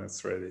when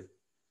it's ready.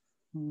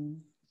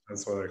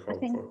 That's what I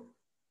hope for.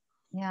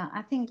 Yeah,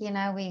 I think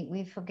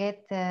we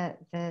forget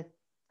the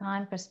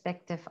time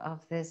perspective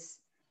of this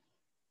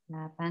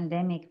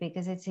pandemic,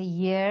 because it's a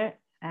year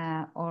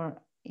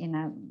or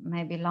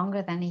maybe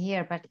longer than a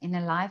year, but in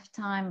a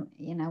lifetime,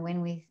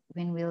 when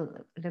we'll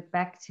look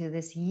back to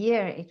this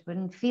year, it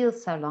wouldn't feel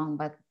so long,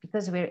 but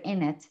because we're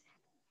in it,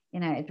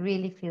 it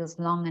really feels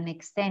long and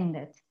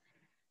extended.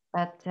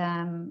 But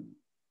yeah,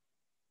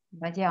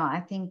 I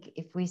think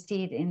if we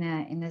see it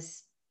in a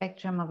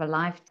spectrum of a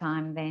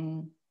lifetime,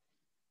 then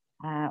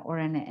or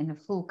in a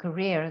full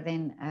career,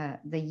 then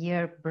the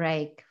year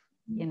break,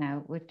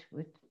 would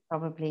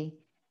probably.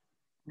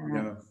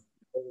 Yeah,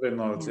 probably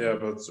not. Yeah,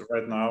 but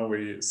right now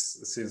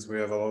since we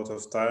have a lot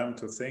of time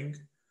to think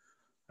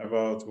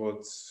about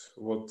what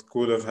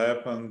could have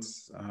happened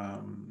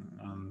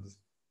and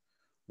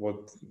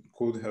what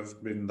could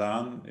have been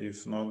done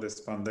if not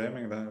this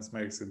pandemic, then it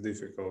makes it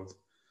difficult.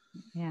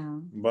 Yeah.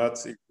 But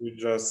if we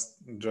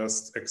just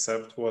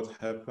accept what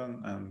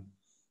happened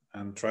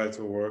and try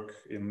to work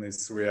in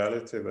this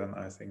reality, then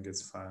I think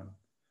it's fine.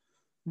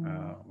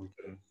 We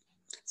can.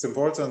 It's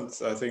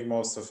important, I think,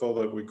 most of all,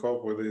 that we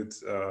cope with it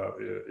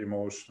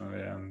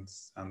emotionally and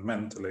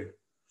mentally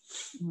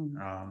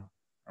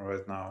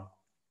right now,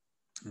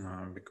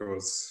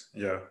 because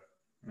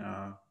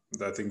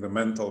I think the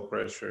mental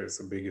pressure is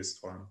the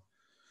biggest one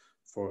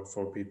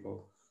for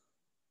people.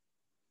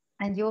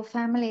 And your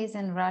family is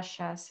in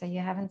Russia, so you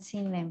haven't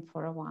seen them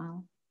for a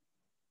while.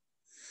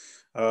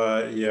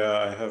 Yeah,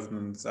 I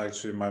haven't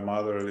actually. My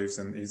mother lives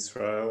in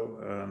Israel,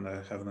 and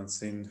I haven't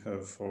seen her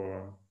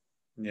for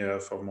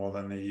more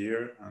than a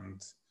year.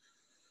 And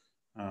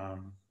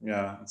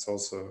yeah, it's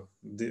also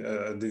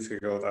a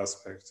difficult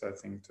aspect, I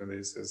think, to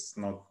this is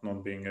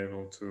not being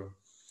able to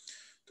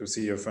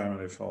see your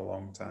family for a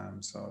long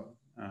time. So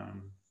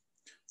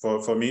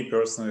for me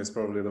personally, it's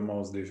probably the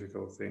most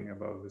difficult thing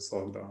about this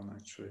lockdown,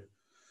 actually.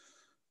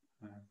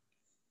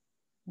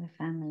 The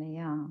family,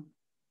 yeah.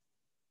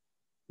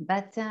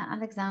 But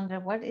Alexander,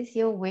 what is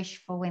your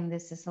wish for when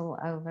this is all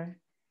over?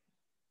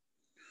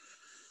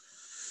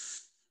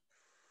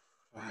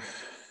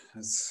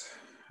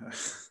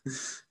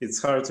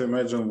 It's hard to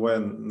imagine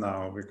when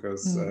now,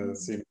 because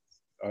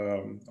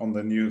on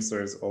the news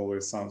there's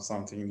always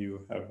something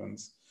new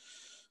happens.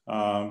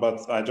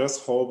 But I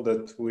just hope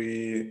that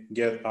we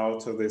get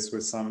out of this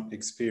with some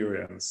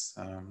experience,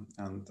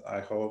 and I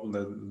hope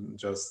that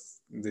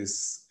just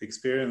this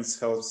experience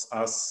helps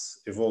us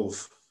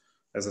evolve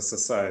as a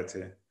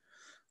society.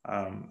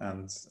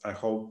 And I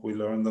hope we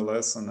learn the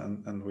lesson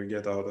and we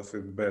get out of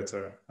it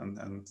better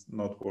and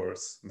not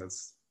worse.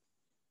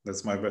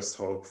 That's my best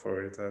hope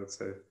for it, I would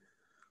say.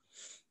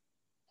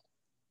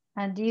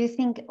 And do you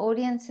think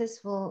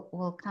audiences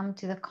will come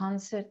to the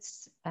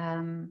concerts,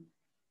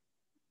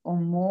 or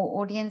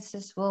more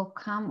audiences will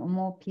come, or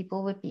more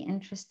people would be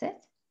interested?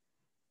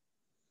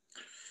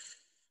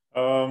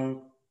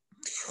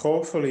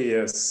 Hopefully,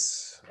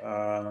 yes.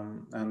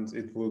 And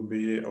it would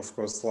be, of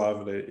course,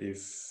 lovely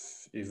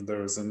if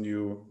there is a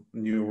new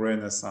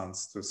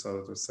renaissance, to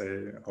so to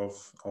say,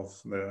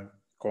 of the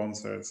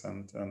concerts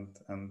and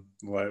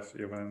live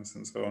events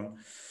and so on.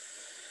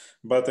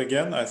 But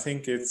again, I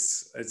think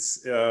it's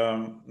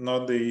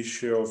not the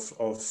issue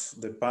of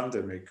the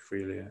pandemic,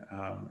 really.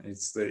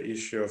 It's the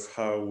issue of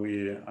how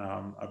we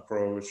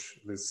approach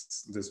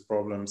these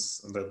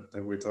problems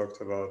that we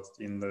talked about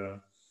in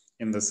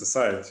the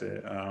society,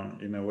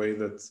 in a way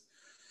that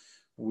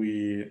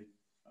we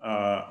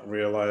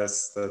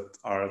realize that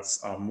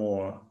arts are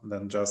more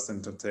than just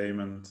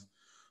entertainment,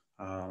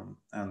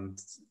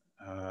 and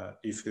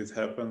if it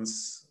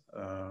happens,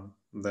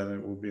 then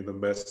it will be the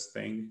best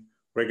thing,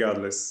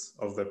 regardless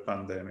of the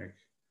pandemic.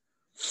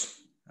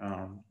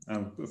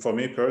 And for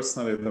me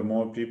personally, the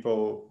more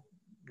people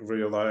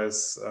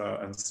realize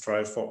and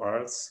strive for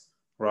arts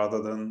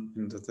rather than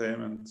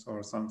entertainment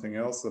or something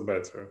else, the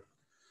better.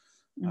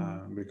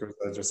 Because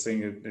I just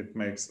think it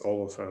makes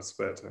all of us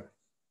better.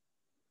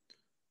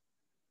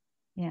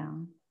 Yeah.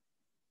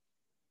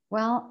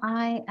 Well,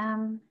 I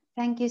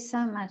thank you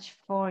so much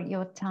for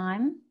your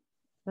time,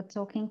 for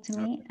talking to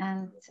me,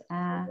 and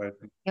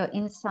your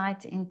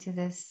insight into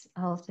this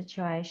whole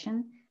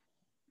situation.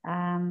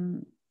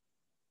 And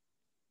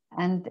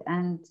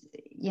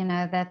you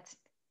know that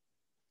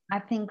I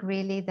think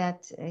really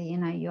that you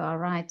know, you are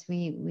right.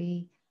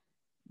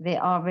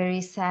 There are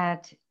very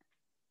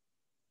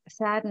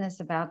sadness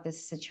about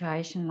this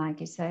situation, like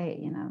you say.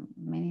 You know,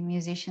 many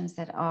musicians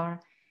that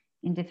are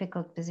in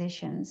difficult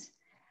positions.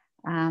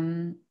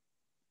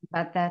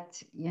 But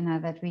that, you know,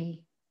 that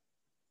we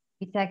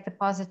take the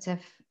positive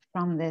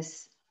from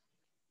this,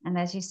 and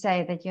as you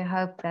say, that you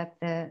hope that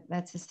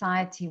that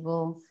society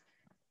will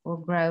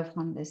grow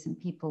from this and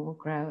people will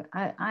grow.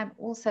 I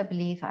also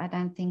believe, I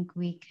don't think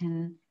we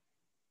can,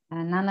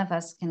 none of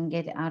us can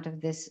get out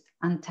of this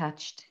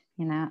untouched,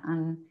 you know.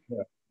 And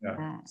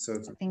so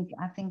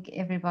I think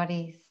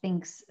everybody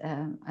thinks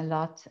a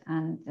lot,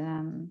 and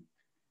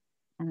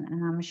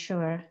I'm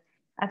sure.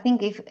 I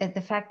think if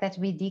the fact that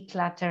we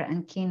declutter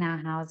and clean our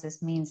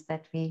houses means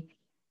that we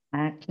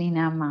clean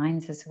our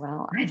minds as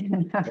well. I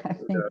don't know. I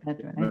think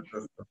that way.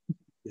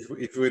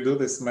 If we do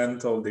this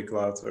mental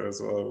declutter as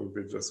well, it would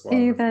be just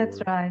wonderful.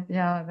 That's right.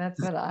 Yeah, that's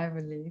what I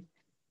believe.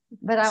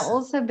 But I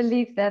also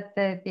believe that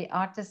the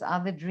artists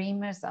are the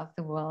dreamers of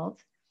the world.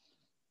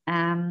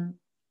 And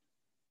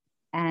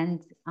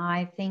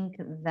I think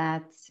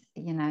that,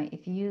 you know,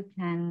 if you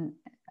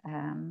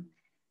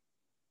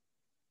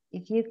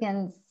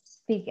can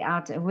speak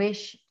out a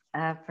wish,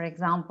 for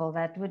example,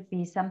 that would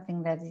be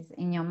something that is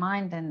in your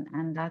mind.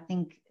 And I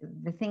think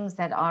the things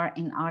that are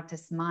in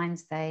artists'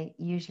 minds, they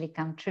usually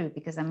come true.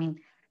 Because, I mean,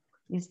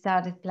 you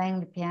started playing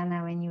the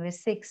piano when you were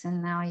 6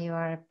 and now you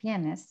are a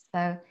pianist.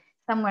 So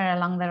somewhere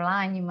along the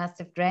line, you must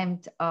have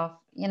dreamt of,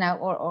 you know,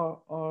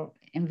 or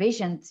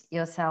envisioned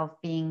yourself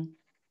being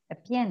a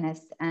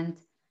pianist. And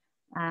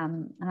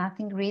I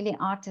think really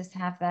artists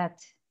have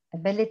that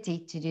ability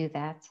to do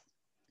that.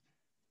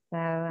 So,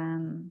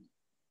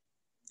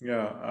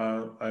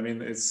 I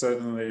mean, it's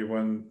certainly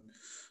when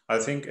I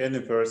think any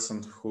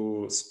person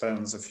who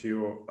spends a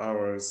few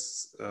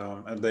hours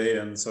a day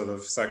and sort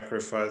of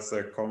sacrifice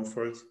their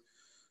comfort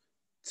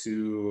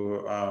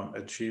to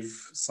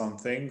achieve some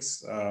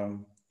things,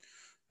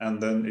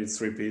 and then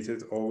it's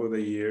repeated over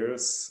the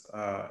years,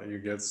 you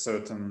get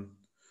certain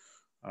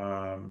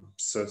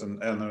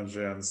certain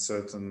energy and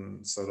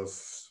certain sort of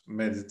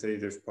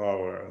meditative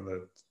power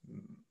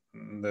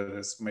that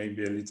is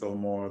maybe a little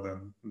more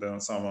than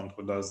someone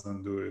who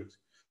doesn't do it.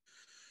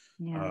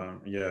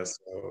 Yeah.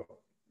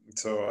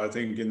 So I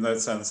think in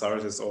that sense,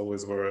 artists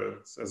always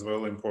were as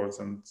well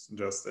important,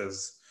 just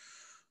as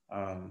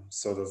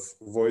sort of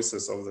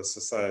voices of the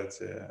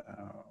society,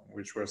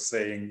 which were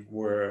saying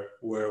where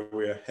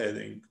we are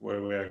heading,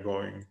 where we are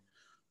going,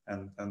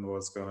 and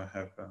what's going to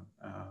happen.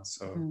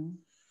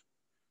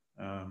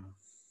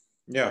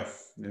 Yeah,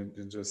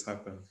 it just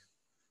happened.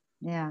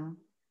 Yeah,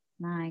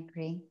 no, I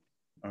agree.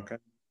 Okay.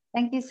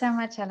 Thank you so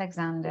much,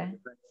 Alexander.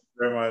 Thank you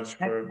very much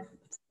for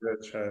the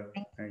chat.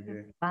 Thank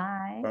you.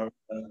 Bye. Bye.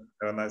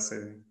 Have a nice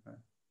evening.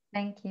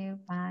 Thank you.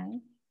 Bye.